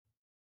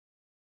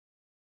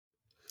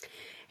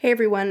Hey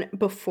everyone,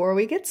 before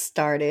we get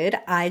started,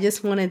 I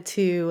just wanted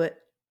to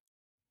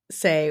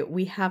say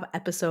we have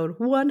episode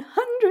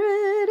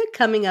 100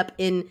 coming up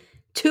in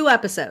 2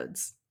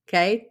 episodes.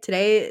 Okay,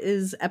 today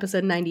is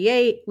episode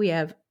 98. We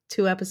have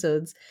 2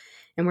 episodes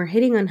and we're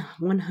hitting on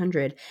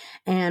 100.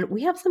 And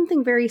we have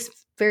something very,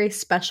 very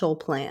special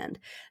planned.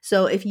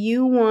 So if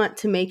you want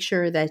to make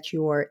sure that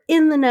you're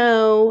in the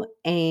know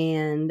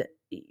and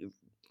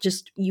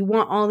you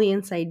want all the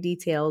inside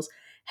details,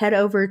 head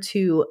over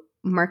to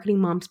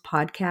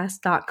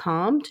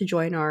marketingmomspodcast.com to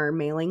join our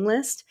mailing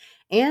list.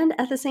 And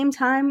at the same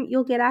time,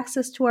 you'll get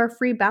access to our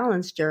free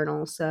balance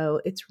journal.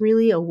 So it's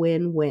really a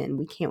win-win.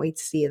 We can't wait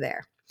to see you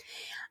there.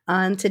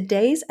 On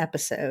today's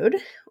episode,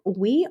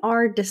 we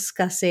are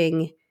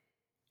discussing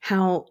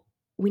how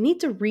we need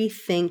to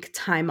rethink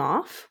time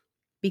off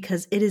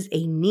because it is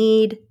a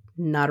need,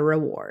 not a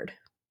reward.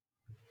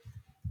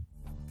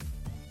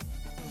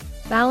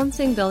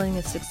 Balancing building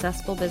a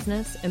successful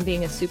business and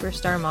being a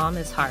superstar mom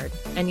is hard,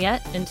 and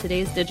yet, in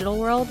today's digital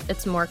world,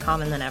 it's more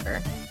common than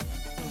ever.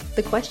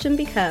 The question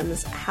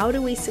becomes, how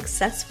do we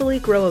successfully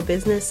grow a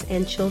business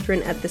and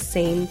children at the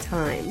same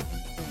time?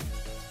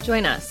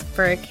 Join us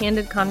for a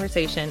candid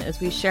conversation as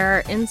we share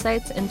our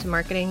insights into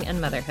marketing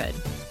and motherhood.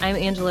 I'm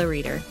Angela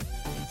Reeder.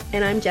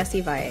 And I'm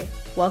Jessie Valle.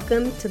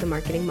 Welcome to the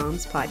Marketing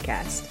Moms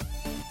Podcast.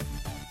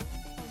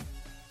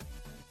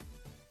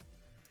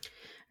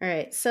 All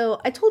right, so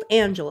I told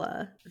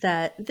Angela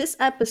that this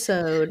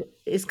episode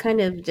is kind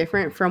of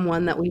different from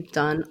one that we've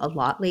done a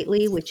lot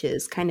lately, which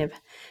is kind of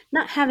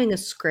not having a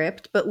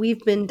script, but we've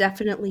been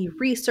definitely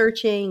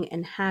researching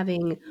and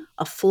having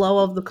a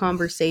flow of the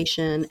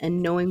conversation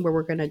and knowing where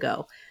we're going to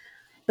go.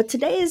 But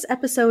today's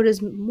episode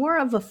is more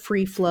of a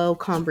free flow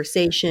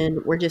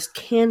conversation. We're just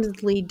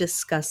candidly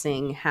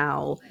discussing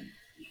how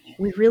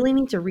we really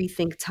need to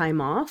rethink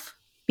time off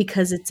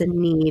because it's a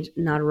need,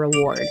 not a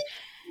reward.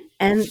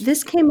 And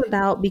this came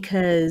about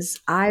because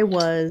I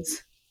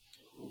was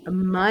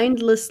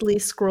mindlessly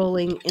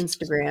scrolling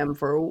Instagram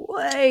for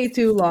way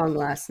too long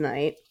last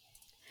night.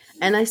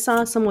 And I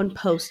saw someone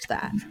post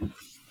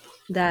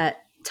that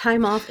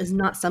time off is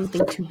not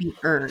something to be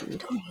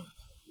earned.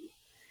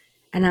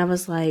 And I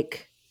was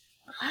like,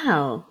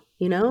 wow,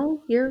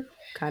 you're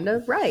kind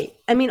of right.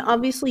 I mean,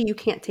 obviously you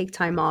can't take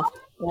time off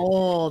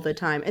all the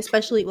time,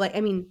 especially I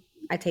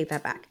take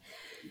that back.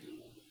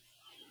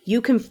 You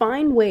can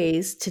find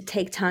ways to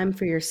take time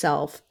for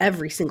yourself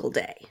every single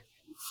day.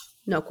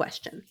 No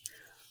question.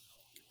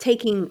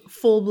 Taking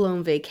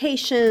full-blown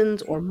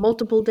vacations or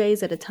multiple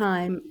days at a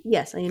time,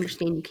 yes, I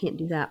understand you can't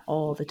do that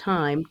all the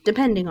time,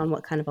 depending on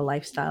what kind of a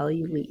lifestyle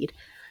you lead.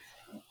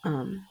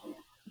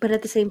 But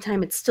at the same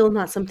time, it's still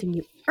not something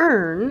you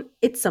earn.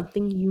 It's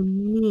something you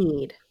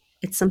need.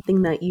 It's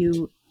something that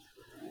you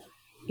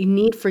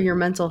need for your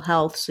mental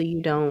health so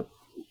you don't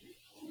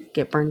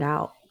get burned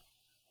out.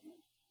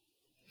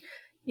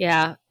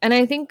 Yeah, and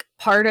I think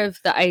part of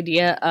the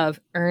idea of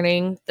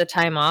earning the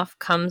time off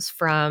comes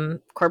from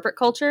corporate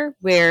culture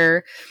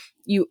where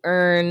you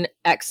earn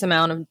X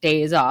amount of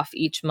days off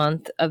each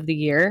month of the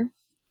year.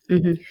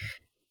 Mm-hmm.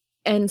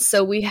 And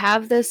so we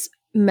have this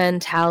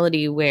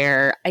mentality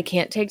where I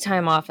can't take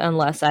time off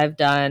unless I've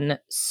done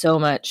so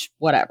much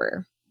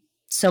whatever,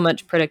 so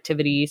much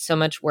productivity, so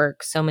much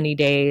work, so many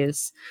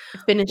days,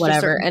 Finished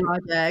a certain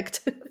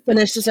project.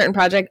 Finished a certain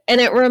project.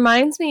 And it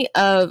reminds me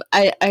of,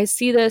 I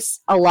see this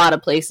a lot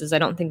of places. I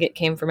don't think it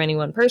came from any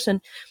one person,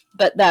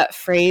 but that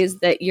phrase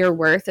that your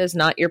worth is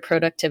not your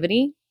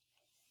productivity,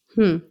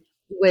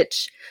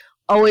 which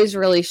always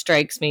really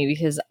strikes me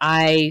because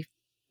I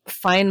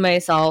find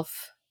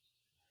myself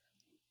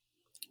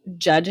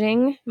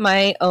judging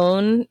my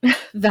own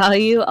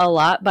value a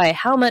lot by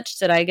how much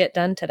did I get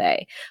done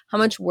today? How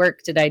much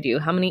work did I do?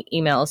 How many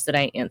emails did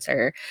I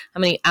answer?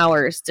 How many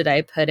hours did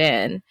I put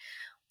in?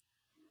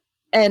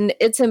 And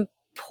it's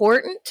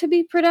important to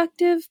be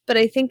productive, but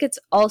I think it's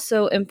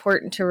also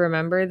important to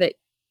remember that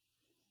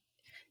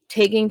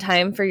taking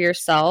time for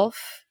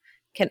yourself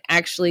can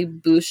actually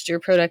boost your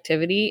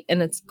productivity,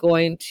 and it's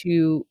going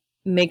to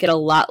make it a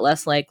lot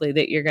less likely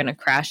that you're going to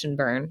crash and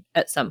burn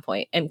at some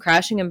point. And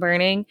crashing and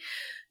burning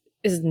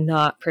is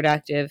not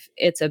productive.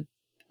 It's a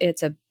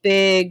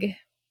big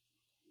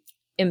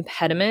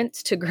impediment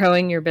to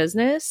growing your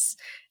business,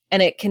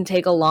 and it can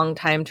take a long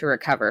time to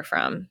recover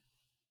from.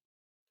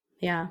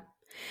 Yeah.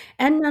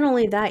 And not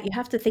only that, you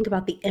have to think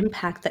about the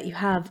impact that you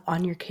have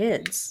on your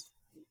kids,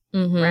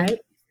 right?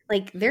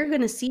 Like they're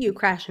going to see you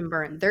crash and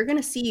burn. They're going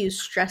to see you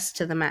stressed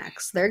to the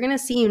max. They're going to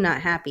see you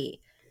not happy.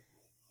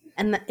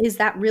 And is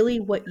that really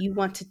what you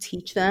want to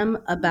teach them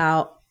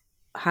about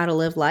how to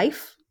live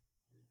life?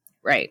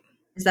 Right.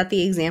 Is that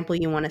the example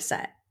you want to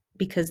set?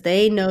 Because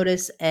they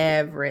notice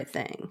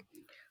everything.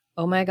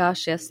 Oh my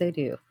gosh, yes, they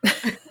do.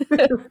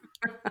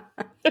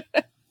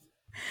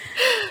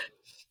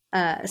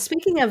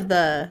 Speaking of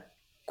the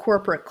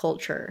corporate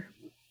culture,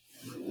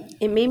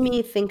 it made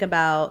me think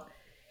about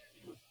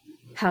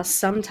how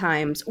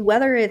sometimes,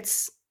 whether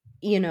it's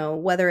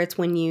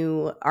when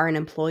you are an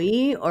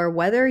employee or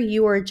whether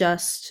you are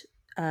just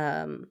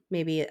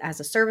maybe as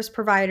a service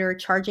provider,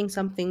 charging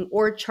something,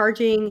 or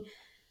charging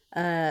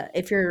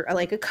if you're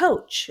like a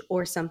coach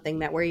or something,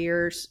 that where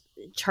you're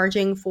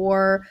charging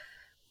for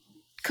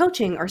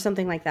coaching or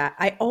something like that.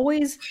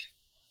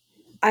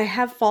 I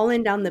have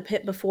fallen down the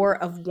pit before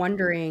of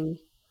wondering,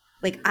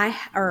 like,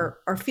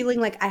 or feeling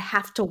like I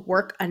have to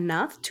work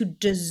enough to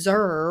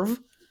deserve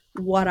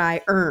what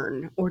I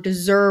earn or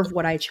deserve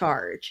what I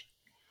charge.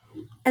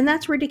 And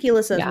that's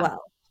ridiculous as Yeah.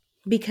 well.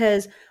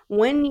 Because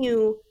when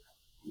you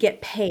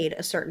get paid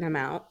a certain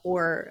amount,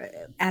 or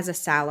as a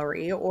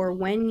salary, or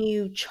when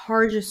you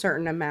charge a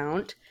certain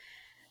amount,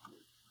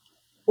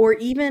 or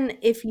even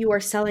if you are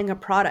selling a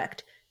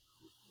product,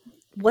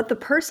 what the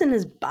person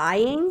is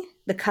buying,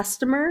 the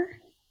customer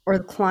or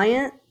the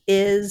client,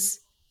 is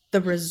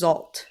the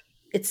result.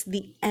 It's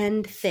the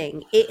end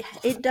thing.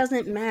 It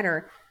doesn't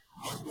matter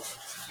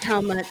how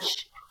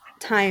much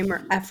time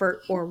or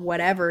effort or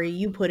whatever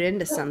you put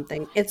into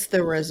something. It's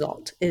the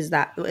result is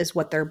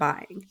what they're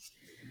buying.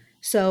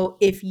 So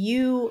if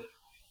you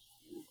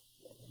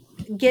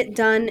get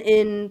done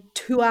in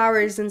 2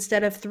 hours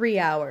instead of 3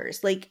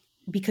 hours, like,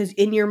 because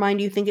in your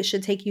mind you think it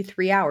should take you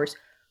 3 hours,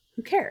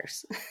 who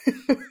cares?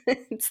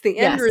 It's the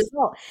end Yes.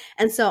 result.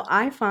 And so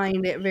I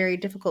find it very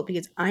difficult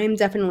because I'm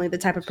definitely the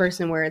type of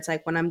person where it's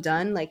like, when I'm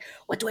done, like,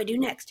 what do I do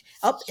next?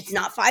 Oh, it's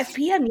not 5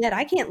 p.m. yet.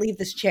 I can't leave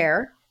this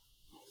chair.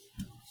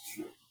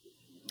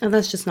 And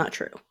that's just not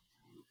true.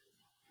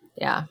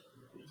 Yeah.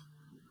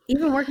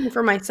 Even working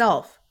for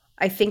myself,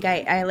 I think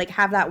I like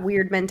have that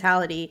weird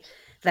mentality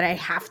that I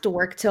have to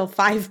work till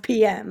 5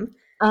 p.m.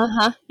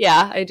 Uh-huh.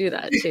 Yeah, I do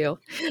that too.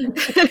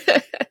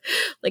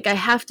 Like I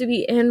have to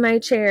be in my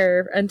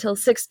chair until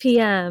 6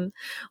 p.m.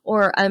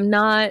 or I'm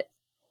not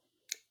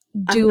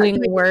I'm not doing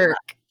doing enough. work.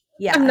 I'm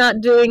Yeah. not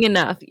doing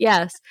enough.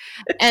 Yes.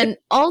 And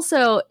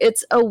also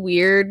it's a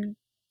weird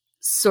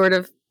sort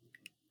of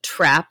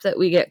trap that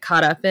we get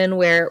caught up in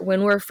where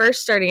when we're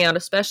first starting out,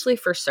 especially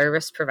for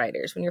service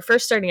providers, when you're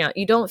first starting out,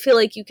 you don't feel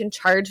like you can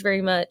charge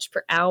very much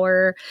per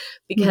hour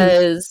Mhm.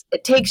 because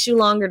it takes you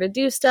longer to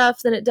do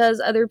stuff than it does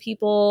other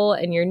people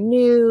and you're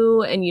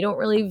new and you don't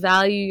really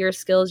value your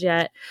skills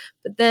yet.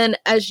 But then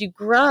as you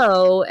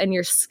grow and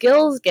your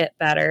skills get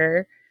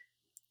better,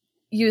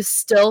 you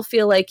still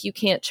feel like you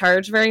can't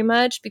charge very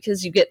much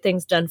because you get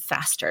things done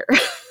faster.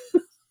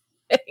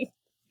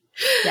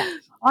 Yeah.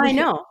 Oh, I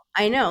know.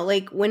 I know.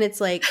 Like, when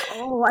it's like,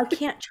 oh, I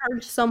can't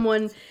charge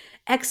someone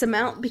X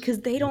amount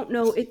because they don't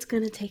know it's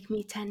going to take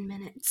me 10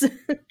 minutes.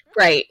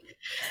 Right.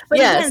 But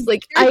Yes. again,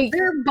 Like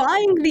they're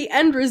buying the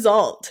end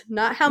result,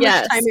 not how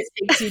much time yes.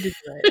 it takes you to do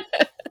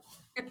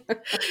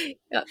it.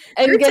 Yeah.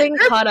 And getting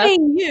They're caught up.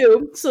 paying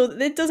you, so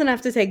it doesn't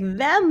have to take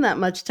them that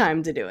much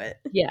time to do it.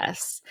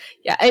 Yes.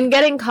 Yeah. And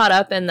getting caught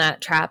up in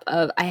that trap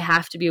of I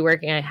have to be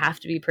working, I have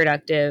to be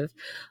productive,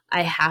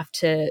 I have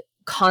to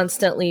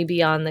constantly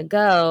be on the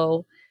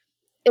go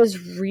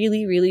is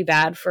really, really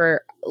bad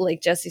for,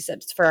 like Jesse said,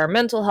 it's for our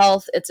mental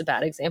health. It's a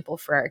bad example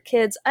for our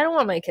kids. I don't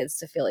want my kids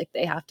to feel like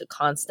they have to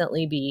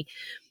constantly be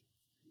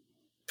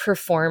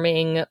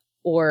performing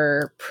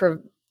or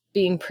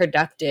being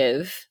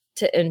productive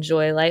to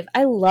enjoy life.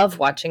 I love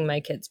watching my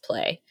kids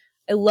play.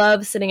 I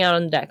love sitting out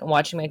on the deck and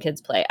watching my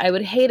kids play. I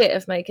would hate it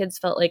if my kids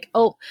felt like,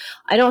 oh,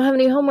 I don't have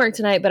any homework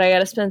tonight, but I got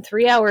to spend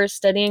 3 hours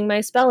studying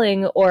my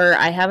spelling, or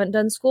I haven't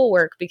done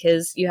schoolwork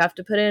because you have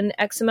to put in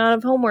X amount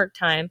of homework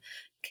time.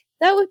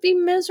 That would be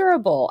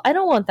miserable. I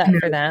don't want that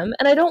for them,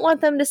 and I don't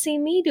want them to see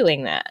me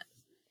doing that.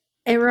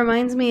 It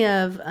reminds me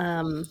of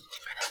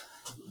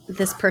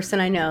this person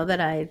I know that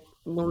I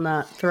will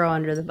not throw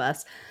under the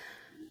bus.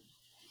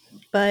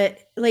 But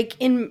like,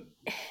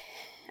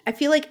 I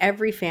feel like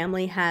every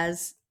family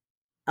has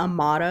a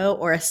motto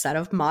or a set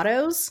of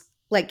mottos.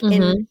 Like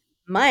in Mm-hmm.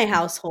 my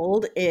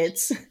household,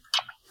 it's,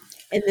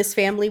 in this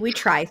family we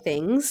try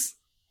things,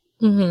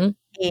 Mm-hmm.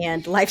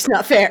 and life's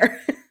not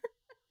fair.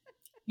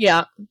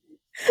 Yeah.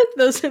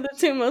 Those are the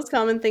two most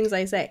common things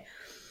I say.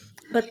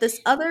 But this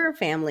other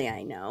family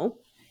I know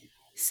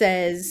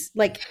says,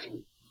 like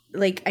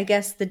I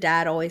guess the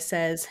dad always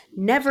says,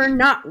 never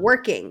not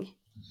working.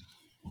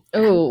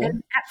 Oh,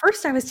 And at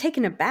first I was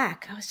taken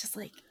aback. I was just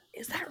like,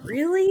 is that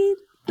really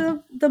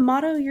the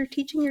motto you're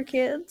teaching your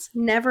kids?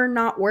 Never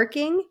not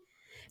working?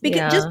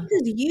 Because just yeah.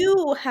 because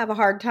you have a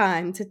hard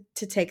time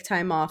to take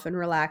time off and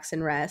relax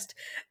and rest,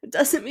 it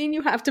doesn't mean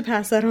you have to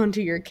pass that on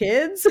to your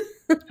kids.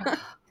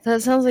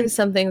 That sounds like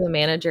something the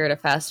manager at a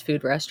fast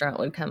food restaurant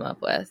would come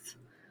up with.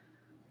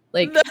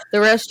 Like, the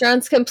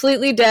restaurant's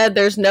completely dead,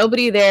 there's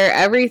nobody there,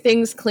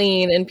 everything's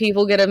clean, and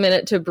people get a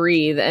minute to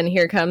breathe, and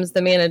here comes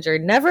the manager,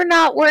 never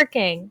not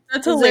working.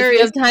 That's As if you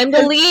hilarious have time to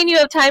because lean, you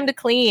have time to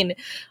clean.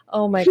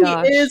 Oh my he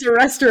is gosh. a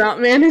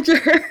restaurant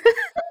manager.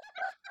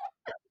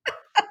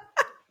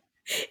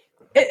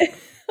 It-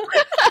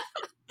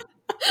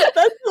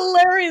 That's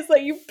hilarious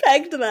that you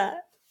pegged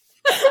that.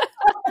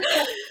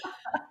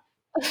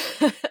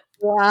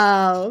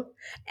 Wow.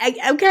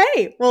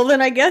 Okay. Well,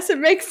 then I guess it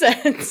makes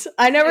sense.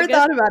 I I never guess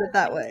thought about it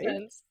that that makes way.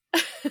 sense.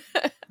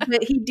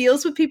 But he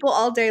deals with people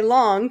all day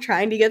long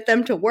trying to get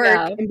them to work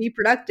Yeah. and be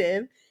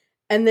productive.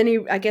 And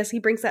then I guess he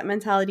brings that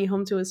mentality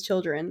home to his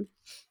children.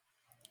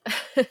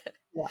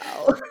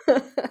 Wow.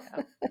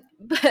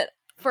 But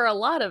for a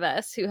lot of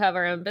us who have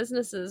our own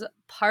businesses,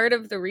 part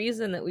of the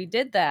reason that we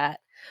did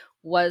that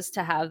was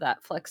to have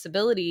that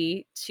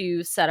flexibility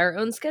to set our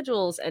own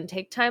schedules and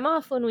take time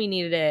off when we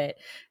needed it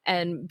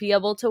and be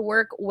able to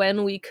work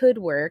when we could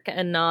work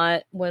and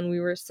not when we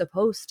were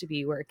supposed to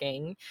be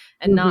working,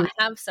 and Mhm. not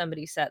have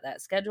somebody set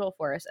that schedule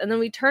for us. And then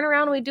we turn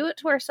around and we do it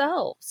to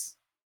ourselves.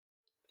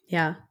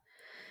 Yeah.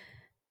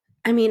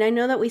 I mean, I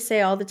know that we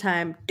say all the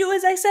time, do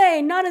as I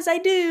say, not as I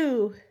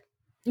do.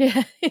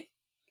 Yeah.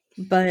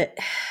 But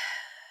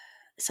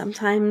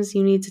sometimes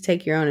you need to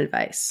take your own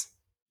advice.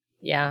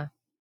 Yeah.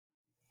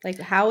 Like,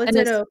 how is And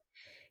it it's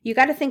you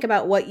got to think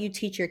about what you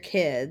teach your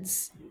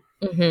kids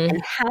mhm.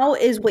 and how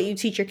is what you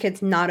teach your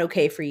kids not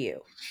okay for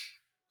you?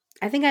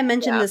 I think I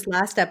mentioned Yeah. this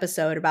last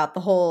episode about the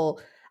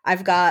whole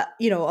I've got,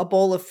 a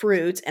bowl of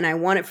fruit and I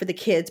want it for the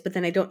kids, but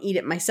then I don't eat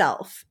it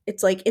myself.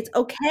 It's like, it's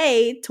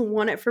okay to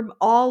want it for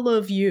all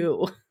of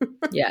you.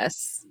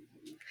 Yes.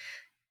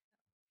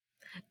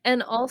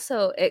 And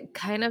also, it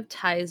kind of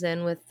ties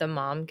in with the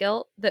mom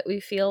guilt that we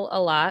feel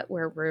a lot,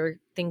 where we're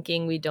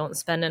thinking we don't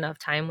spend enough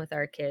time with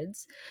our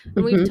kids.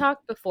 And we've Mhm.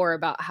 talked before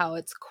about how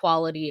it's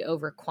quality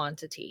over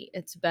quantity.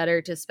 It's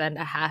better to spend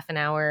a half an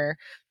hour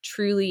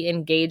truly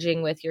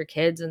engaging with your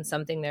kids in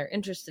something they're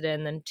interested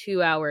in than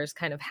 2 hours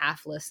kind of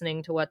half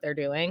listening to what they're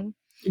doing,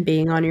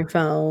 Being on your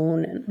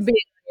phone and being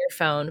on your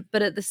phone.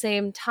 But at the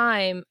same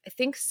time, I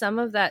think some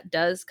of that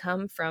does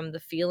come from the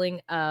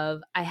feeling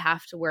of I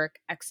have to work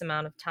X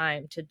amount of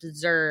time to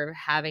deserve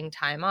having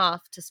time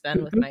off to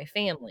spend with Mhm. my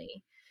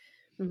family.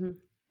 Mhm.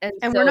 And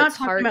And we're so not it's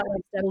talking hard about to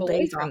like step full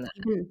away days from off.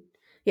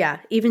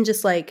 that. Even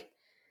just like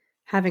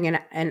having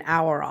an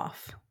hour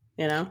off,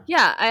 you know?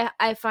 Yeah,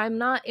 if I'm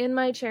not in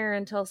my chair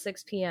until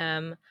 6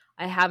 p.m.,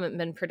 I haven't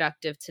been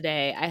productive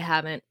today. I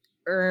haven't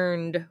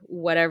earned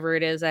whatever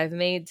it is I've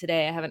made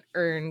today. I haven't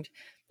earned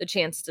the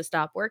chance to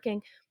stop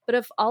working. But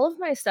if all of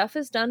my stuff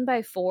is done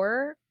by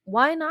 4,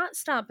 why not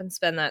stop and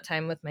spend that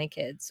time with my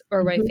kids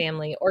or my Mhm.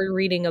 family or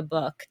reading a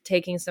book,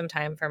 taking some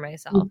time for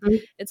myself?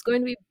 Mhm. It's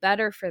going to be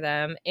better for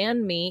them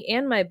and me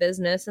and my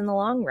business in the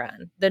long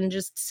run than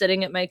just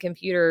sitting at my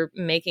computer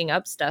making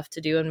up stuff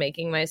to do and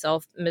making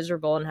myself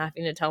miserable and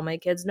having to tell my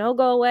kids, no,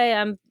 go away,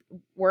 I'm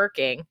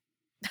working.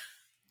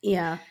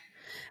 Yeah.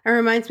 It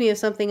reminds me of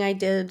something I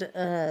did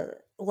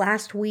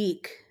last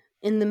week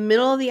in the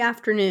middle of the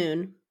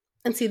afternoon.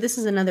 And see, this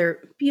is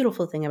another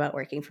beautiful thing about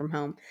working from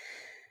home.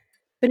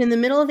 But in the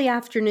middle of the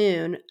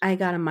afternoon, I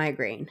got a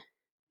migraine.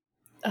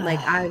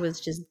 Like I Ugh,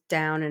 was just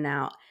down and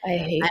out. I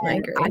hate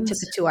And I took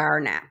migraines. a 2-hour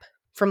nap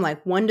from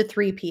like 1 to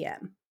 3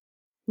 p.m.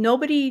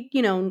 Nobody,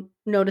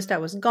 noticed I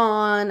was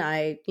gone.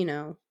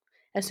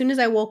 As soon as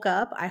I woke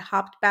up, I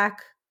hopped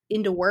back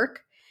into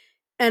work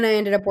and I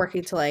ended up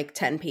working till like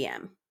 10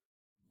 p.m.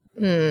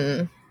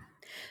 Mm,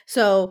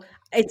 So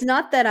it's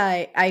not that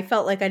I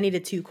felt like I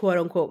needed to quote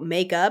unquote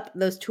make up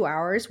those 2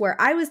 hours where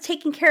I was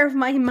taking care of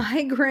my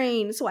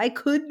migraine so I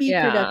could be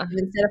yeah, productive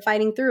instead of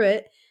fighting through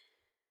it.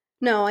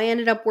 No, I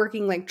ended up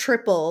working like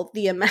triple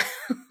the amount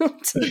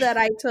that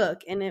I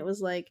took. And it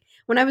was like,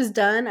 when I was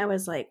done, I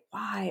was like,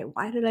 why?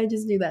 Why did I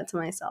just do that to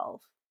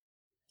myself?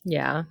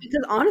 yeah,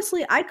 Because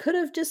honestly, I could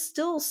have just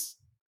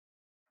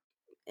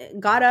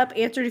got up,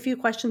 answered a few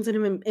questions,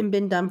 and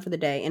been done for the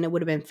day, and it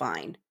would have been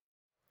fine.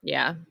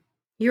 yeah.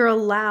 You're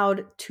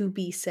allowed to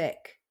be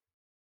sick.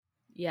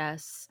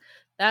 Yes.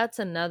 That's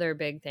another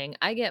big thing.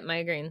 I get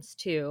migraines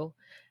too,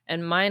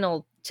 and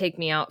mine'll take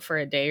me out for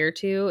a day or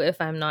two if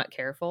I'm not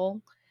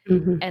careful.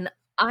 Mhm. And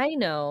I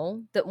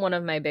know that one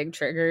of my big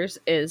triggers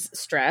is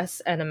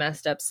stress and a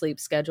messed up sleep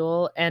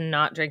schedule and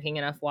not drinking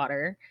enough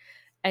water.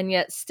 And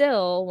yet,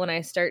 still, when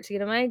I start to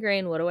get a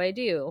migraine, what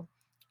do?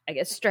 I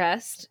get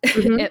stressed.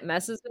 Mhm. It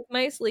messes with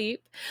my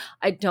sleep.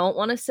 I don't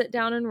want to sit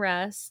down and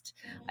rest.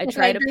 I And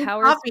try I to drink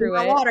power coffee, through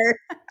not it. water.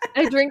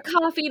 I drink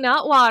coffee,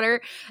 not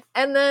water.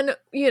 And then,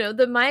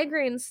 the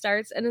migraine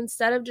starts. And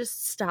instead of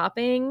just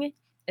stopping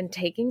and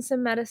taking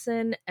some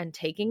medicine and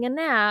taking a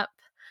nap,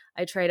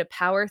 I try to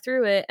power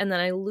through it. And then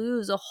I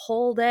lose a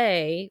whole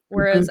day,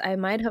 Mhm. whereas I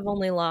might have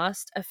only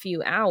lost a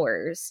few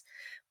hours.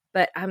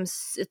 But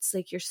it's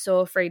like you're so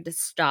afraid to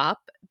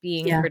stop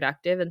being Yeah.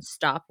 productive and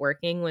stop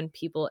working when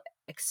people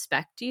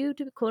expect you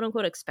to, quote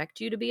unquote, expect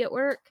you to be at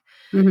work,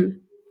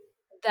 Mhm.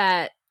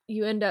 that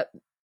you end up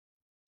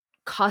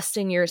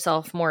costing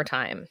yourself more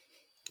time.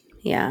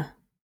 Yeah.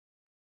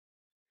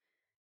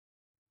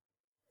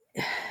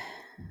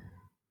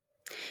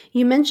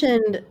 You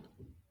mentioned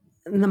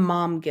the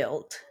mom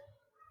guilt,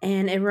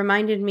 and it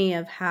reminded me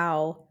of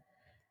how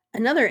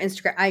another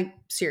Instagram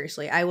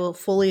I will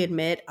fully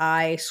admit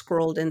I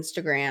scrolled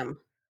Instagram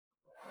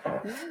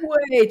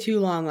way too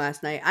long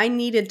last night. I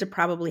needed to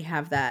probably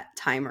have that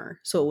timer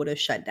so it would have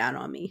shut down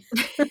on me.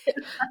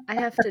 I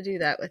have to do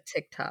that with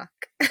TikTok.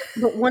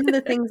 But one of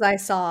the things I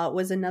saw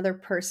was another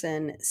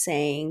person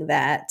saying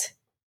that,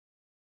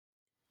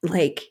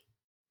 like,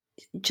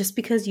 just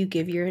because you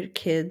give your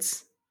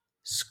kids,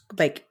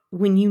 like,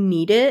 when you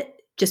need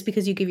it, just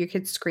because you give your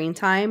kids screen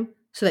time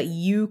so that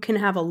you can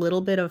have a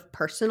little bit of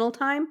personal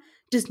time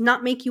does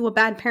not make you a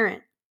bad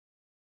parent.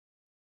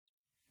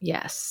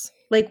 Yes.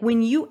 Like,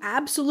 when you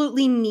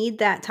absolutely need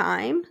that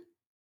time,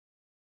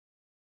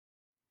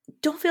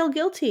 don't feel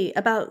guilty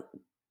about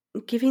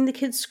giving the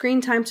kids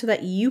screen time so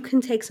that you can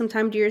take some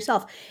time to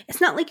yourself.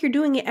 It's not like you're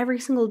doing it every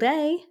single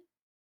day.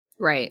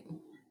 Right.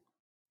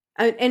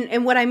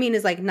 And what I mean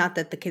is, like, not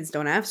that the kids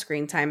don't have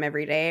screen time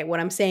every day.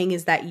 What I'm saying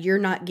is that you're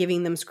not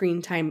giving them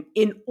screen time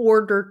in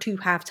order to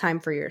have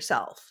time for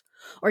yourself,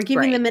 or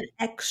giving Right. them an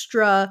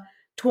extra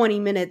 20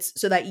 minutes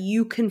so that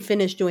you can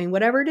finish doing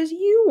whatever it is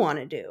you want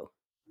to do.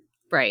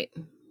 Right.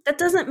 That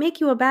doesn't make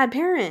you a bad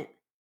parent.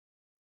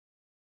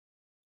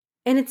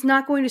 And it's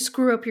not going to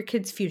screw up your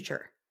kid's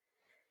future.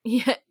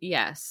 Yeah.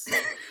 Yes.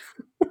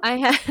 I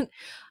had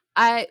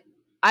I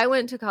I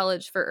went to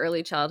college for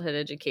early childhood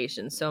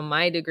education, so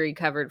my degree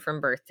covered from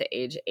birth to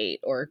age 8,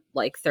 or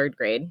like 3rd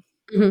grade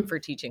Mhm. for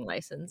teaching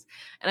license.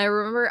 And I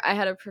remember I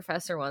had a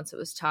professor once that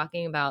was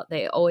talking about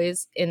they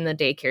always in the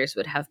daycares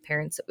would have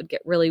parents that would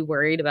get really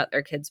worried about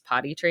their kids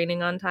potty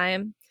training on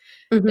time.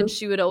 And Mhm.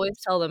 she would always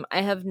tell them,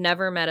 I have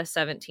never met a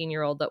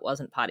 17-year-old that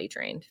wasn't potty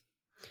trained.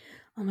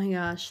 Oh my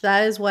gosh,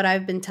 that is what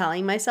I've been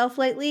telling myself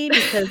lately,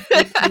 because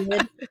my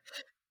kid,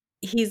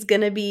 he's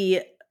gonna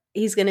be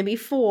he's gonna be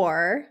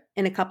 4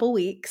 in a couple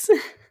weeks,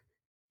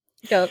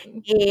 Go,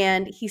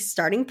 and he's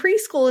starting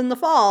preschool in the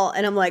fall,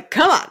 and I'm like,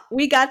 "Come on,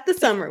 we got the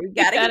summer, we we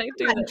gotta get gotta him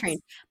do potty this.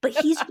 trained." But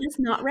he's just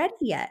not ready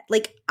yet.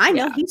 Like, I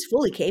know Yeah. he's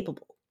fully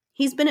capable.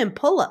 He's been in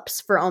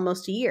pull-ups for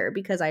almost a year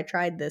because I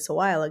tried this a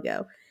while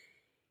ago.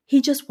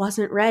 He just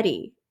wasn't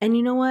ready. And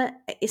you know what?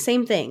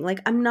 Same thing. Like,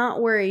 I'm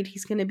not worried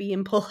he's gonna be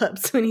in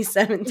pull-ups when he's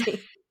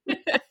 17.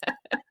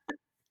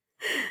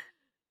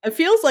 It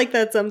feels like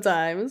that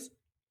sometimes.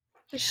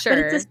 But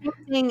it's the Sure.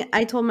 same thing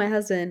I told my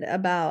husband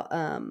about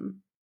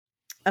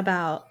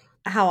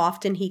how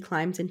often he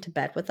climbs into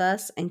bed with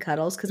us and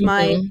cuddles, because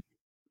Mhm.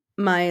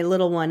 my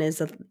little one is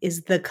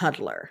the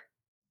cuddler,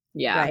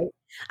 Yeah. right?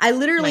 I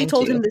literally Mine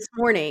told too. him this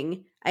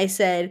morning, I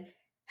said,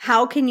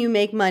 "How can you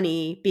make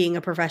money being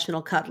a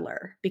professional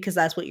cuddler? Because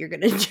that's what you're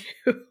gonna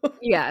do."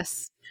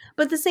 Yes.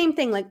 But the same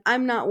thing, like,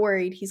 I'm not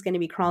worried he's gonna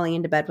be crawling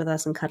into bed with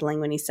us and cuddling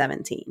when he's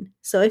 17.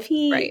 So if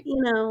he, Right.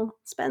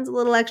 spends a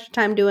little extra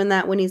time doing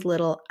that when he's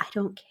little, I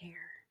don't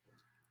care.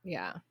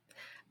 Yeah.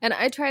 And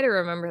I try to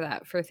remember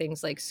that for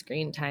things like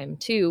screen time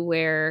too,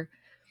 where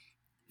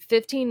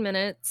 15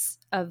 minutes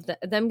of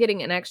them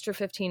getting an extra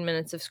 15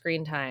 minutes of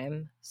screen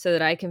time so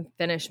that I can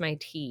finish my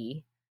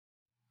tea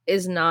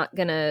is not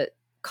going to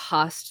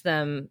cost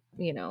them,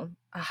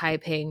 a high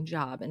paying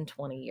job in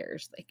 20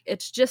 years. Like,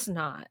 it's just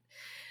not.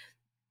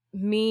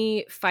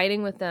 Me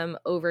fighting with them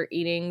over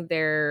eating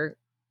their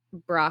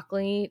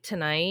broccoli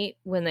tonight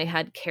when they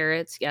had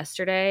carrots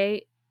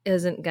yesterday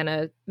isn't going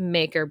to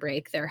make or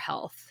break their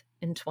health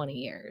in 20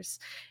 years.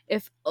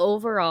 If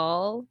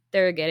overall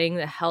they're getting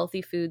the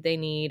healthy food they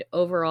need,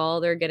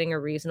 overall they're getting a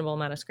reasonable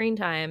amount of screen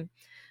time,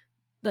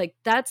 like,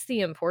 that's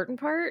the important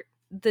part.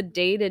 The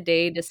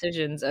day-to-day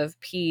decisions of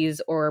peas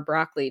or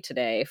broccoli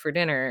today for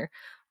dinner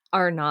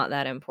are not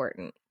that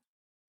important.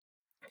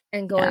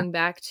 And Yeah. going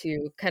back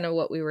to kind of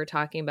what we were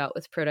talking about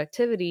with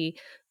productivity,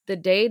 the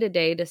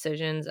day-to-day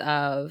decisions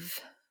of,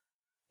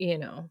 you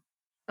know,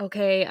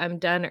 okay, I'm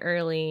done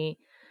early,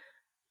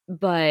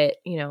 but,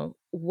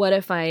 what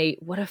if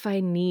I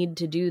need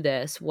to do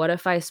this? What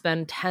if I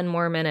spend 10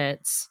 more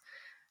minutes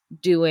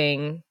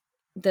doing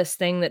this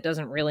thing that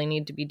doesn't really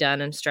need to be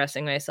done and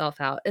stressing myself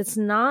out? It's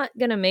not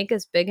going to make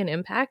as big an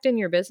impact in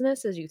your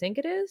business as you think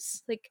it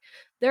is. Like,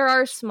 there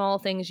are small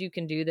things you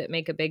can do that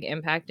make a big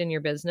impact in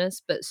your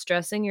business, but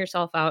stressing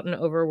yourself out and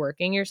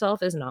overworking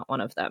yourself is not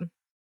one of them.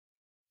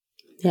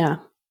 Yeah.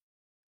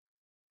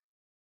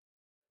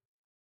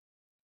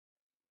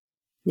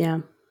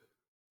 Yeah.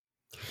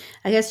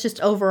 I guess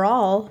just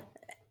overall,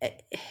 eh,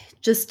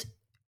 just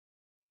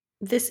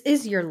this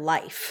is your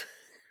life,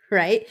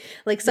 right?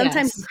 Like,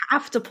 sometimes you Yes.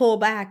 have to pull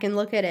back and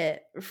look at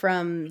it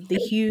from the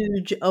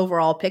huge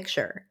overall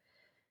picture.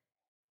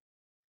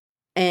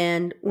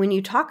 And when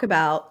you talk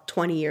about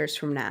 20 years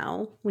from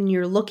now, when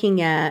you're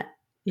looking at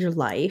your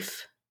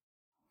life,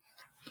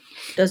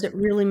 does it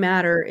really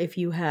matter if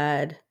you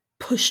had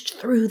pushed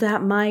through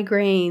that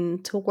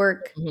migraine to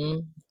work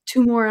Mhm.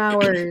 2 more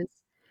hours?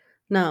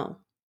 No.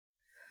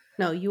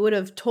 No, you would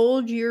have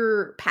told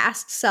your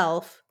past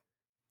self,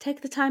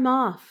 "Take the time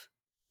off.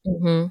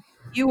 Mhm.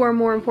 You are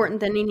more important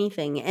than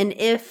anything." And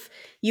if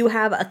you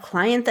have a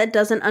client that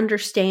doesn't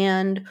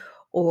understand,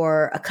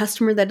 or a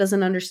customer that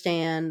doesn't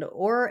understand,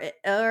 or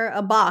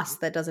a boss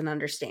that doesn't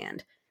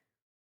understand,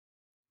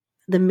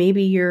 then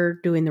maybe you're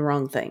doing the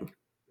wrong thing.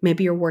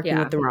 Maybe you're working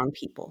with Yeah. the wrong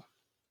people,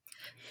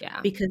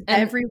 Yeah. because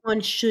And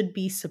everyone should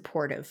be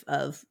supportive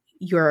of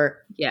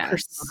your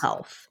personal yes.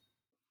 health.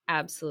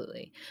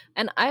 Absolutely.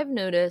 And I've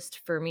noticed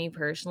for me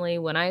personally,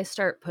 when I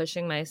start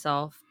pushing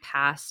myself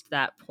past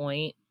that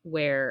point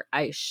where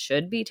I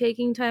should be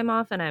taking time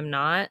off and I'm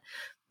not,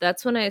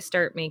 that's when I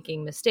start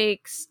making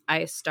mistakes.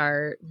 I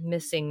start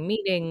missing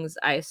meetings.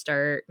 I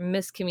start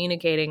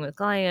miscommunicating with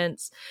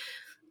clients.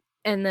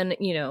 And then,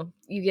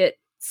 you get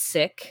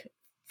sick.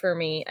 For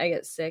me, I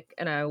get sick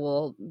and I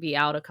will be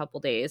out a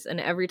couple days. And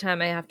every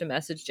time I have to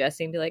message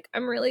Jessie and be like,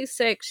 I'm really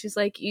sick, she's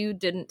like, you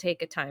didn't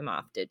take a time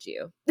off, did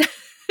you?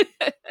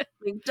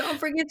 Like, don't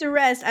forget to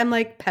rest. I'm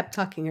like pep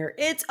talking her.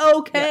 It's Yeah.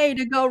 okay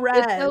to go It's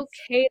rest.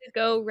 okay to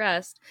go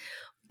rest.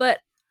 But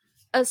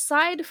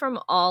aside from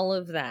all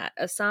of that,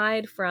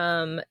 aside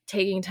from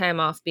taking time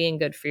off being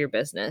good for your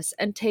business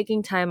and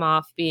taking time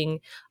off being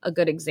a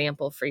good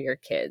example for your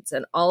kids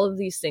and all of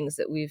these things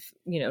that we've,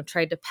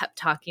 tried to pep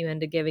talk you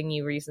into giving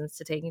you reasons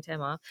to taking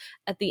time off,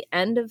 at the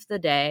end of the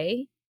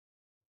day,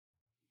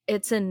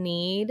 it's a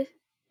need.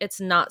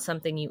 It's not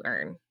something you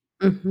earn.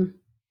 Mm-hmm.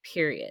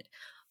 Period.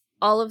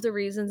 All of the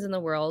reasons in the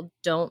world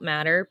don't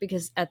matter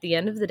because at the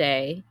end of the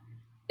day,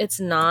 it's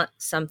not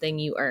something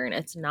you earn.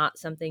 It's not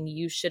something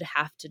you should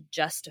have to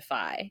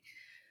justify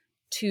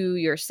to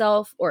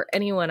yourself or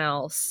anyone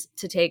else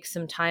to take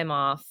some time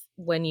off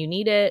when you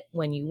need it,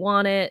 when you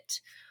want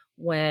it,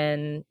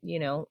 when,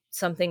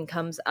 something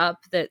comes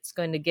up that's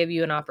going to give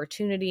you an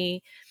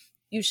opportunity.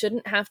 You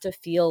shouldn't have to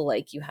feel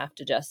like you have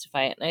to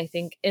justify it. And I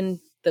think in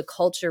the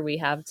culture we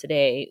have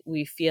today,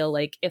 we feel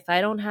like if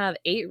I don't have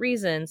 8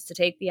 reasons to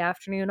take the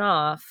afternoon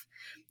off,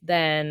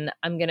 then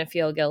I'm going to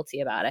feel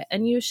guilty about it.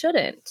 And you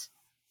shouldn't.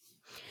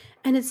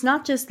 And it's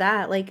not just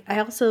that. Like, I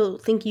also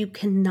think you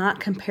cannot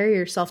compare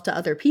yourself to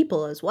other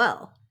people as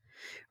well,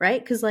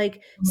 right? Because,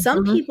 like,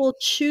 some Mhm. people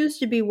choose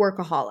to be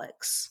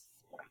workaholics.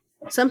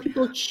 Some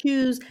people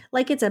choose,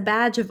 like, it's a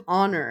badge of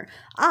honor.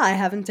 I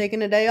haven't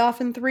taken a day off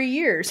in 3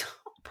 years.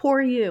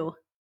 Poor you.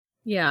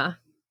 Yeah.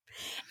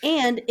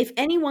 And if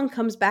anyone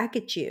comes back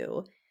at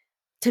you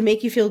to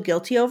make you feel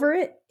guilty over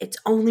it, it's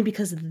only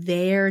because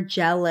they're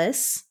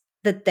jealous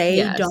that they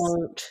Yes.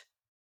 don't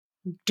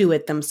do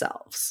it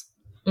themselves.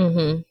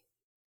 Mm-hmm.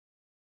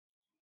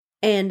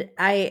 And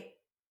I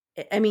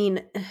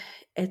mean,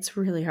 it's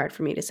really hard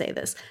for me to say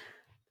this,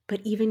 but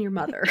even your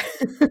mother.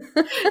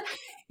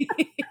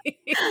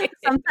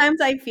 Sometimes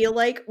I feel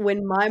like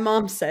when my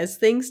mom says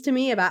things to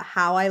me about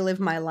how I live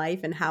my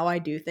life and how I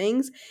do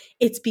things,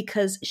 it's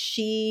because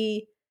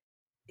she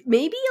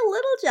may be a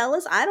little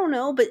jealous. I don't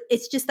know, but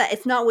it's just that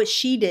it's not what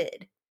she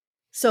did.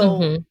 So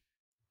Mm-hmm.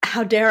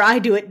 how dare I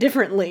do it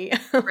differently?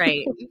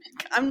 Right.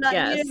 I'm not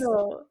Yes.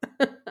 you.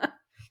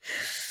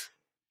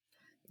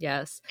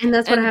 Yes. And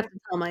that's what I And have to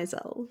tell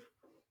myself.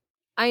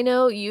 I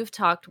know you've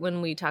talked,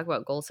 when we talk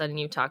about goal setting,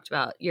 you've talked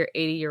about your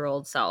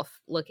 80-year-old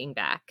self looking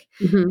back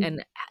Mhm.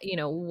 and,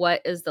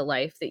 what is the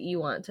life that you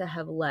want to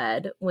have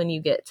led when you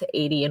get to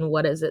 80 and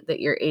what is it that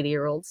your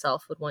 80-year-old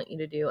self would want you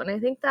to do? And I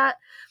think that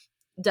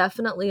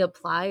definitely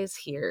applies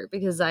here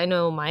because I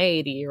know my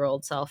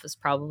 80-year-old self is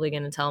probably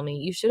going to tell me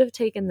you should have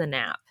taken the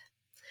nap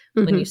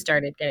when you Mhm.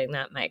 started getting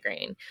that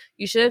migraine.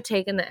 You should have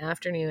taken the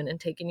afternoon and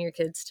taken your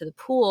kids to the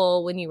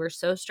pool when you were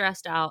so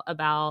stressed out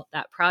about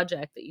that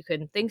project that you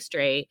couldn't think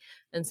straight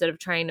instead of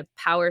trying to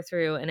power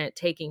through and it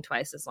taking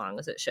twice as long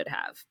as it should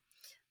have.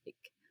 Like,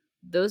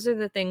 those are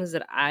the things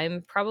that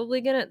I'm probably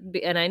going to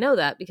be. And I know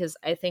that because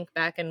I think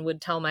back and would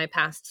tell my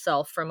past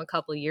self from a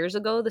couple years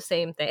ago the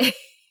same thing.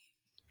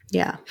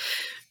 Yeah,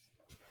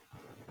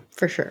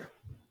 for sure.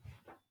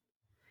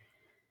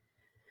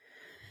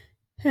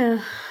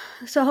 Yeah.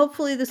 So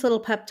hopefully this little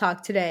pep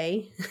talk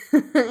today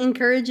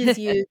encourages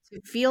you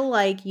to feel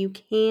like you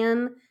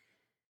can,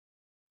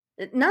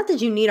 not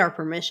that you need our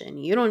permission.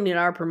 You don't need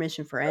our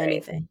permission for Right.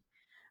 anything.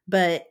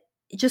 But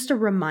just a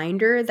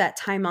reminder that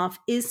time off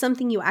is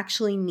something you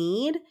actually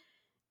need,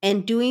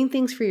 and doing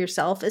things for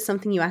yourself is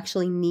something you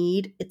actually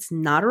need. It's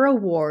not a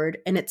reward,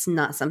 and it's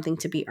not something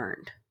to be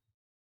earned.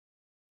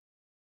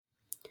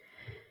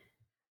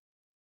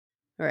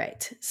 All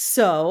right.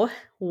 So,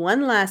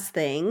 one last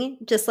thing,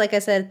 just like I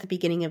said at the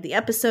beginning of the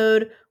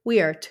episode, we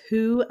are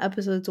 2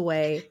 episodes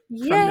away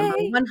from number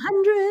Yay!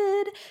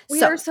 100. We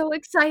So, are so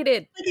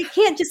excited. like, I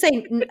can't just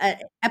say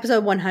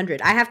episode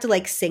 100. I have to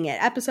like sing it.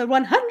 Episode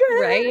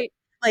 100. Right?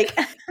 Like,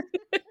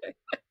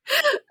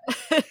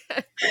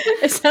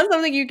 it's not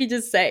something you can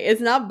just say.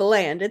 It's not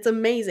bland. It's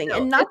amazing. No,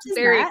 And not it's just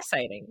very that,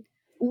 exciting.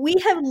 we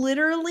have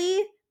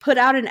literally put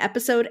out an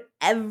episode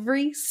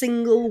every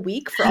single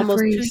week for almost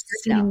Every 2 years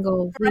now.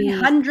 single For week.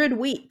 100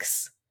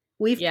 weeks,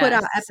 we've put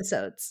out Yes.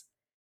 episodes.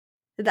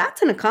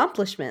 That's an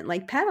accomplishment.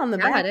 Like, pat on the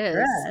Yeah, back it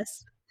for is.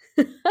 us.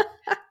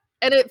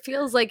 And it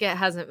feels like it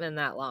hasn't been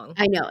that long.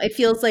 I know. It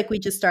feels like we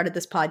just started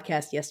this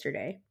podcast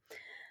yesterday.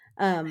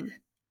 Um,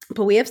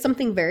 but we have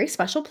something very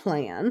special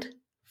planned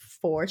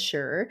for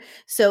sure.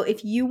 So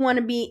if you want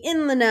to be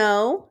in the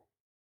know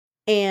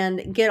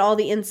and get all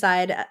the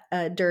inside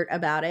dirt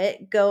about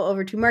it, go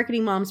over to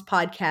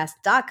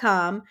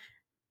marketingmomspodcast.com,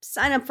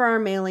 sign up for our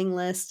mailing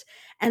list.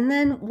 And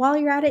then while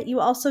you're at it, you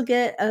also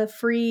get a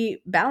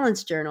free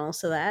balance journal.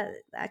 So that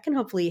can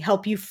hopefully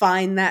help you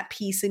find that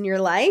peace in your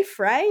life,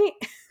 right?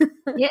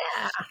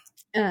 Yeah.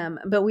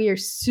 But we are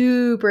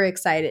super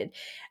excited.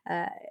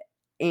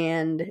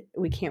 And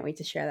we can't wait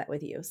to share that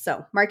with you.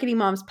 So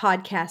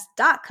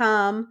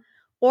marketingmomspodcast.com,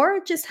 or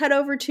just head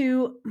over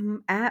to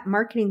at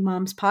Marketing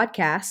Moms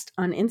Podcast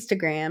on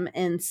Instagram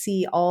and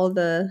see all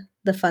the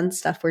fun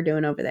stuff we're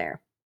doing over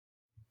there.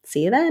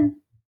 See you then.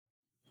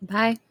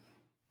 Bye.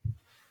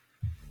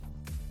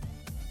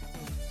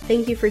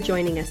 Thank you for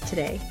joining us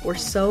today. We're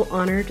so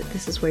honored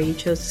this is where you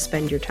chose to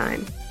spend your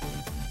time.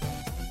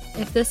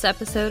 If this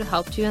episode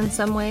helped you in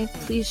some way,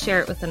 please share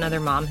it with another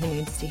mom who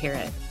needs to hear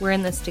it. We're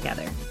in this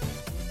together.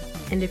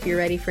 And if you're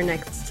ready for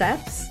next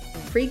steps,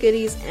 free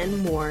goodies,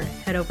 and more,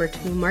 head over to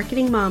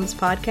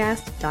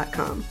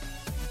marketingmomspodcast.com.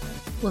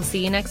 We'll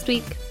see you next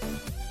week.